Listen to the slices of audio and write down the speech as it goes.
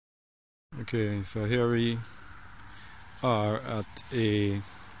Okay, so here we are at a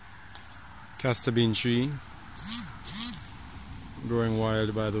castor bean tree growing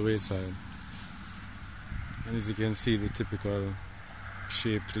wild by the wayside, and as you can see, the typical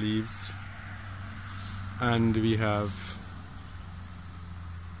shaped leaves, and we have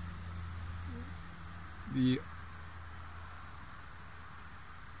the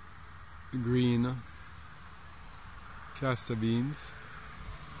green castor beans,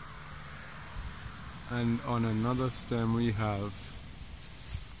 and on another stem we have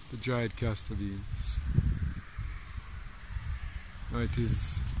the dried castor beans. Now it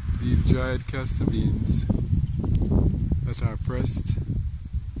is these dried castor beans that are pressed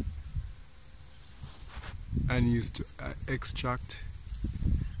and used to extract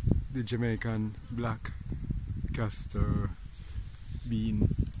the Jamaican black castor bean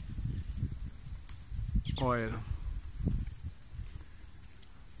oil.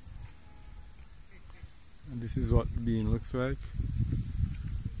 And this is what the bean looks like.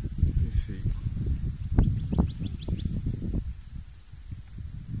 Let's see.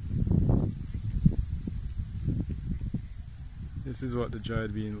 This is what the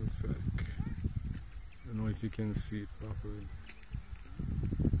dried bean looks like. I don't know if you can see it properly.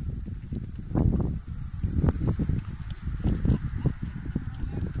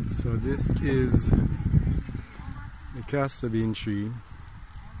 So this is the castor bean tree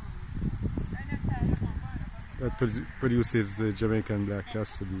that produces the Jamaican black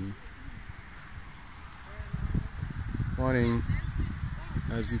castor bean. Morning.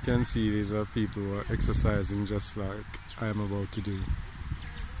 As you can see, these are people who are exercising just like I am about to do.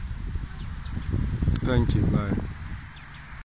 Thank you, bye.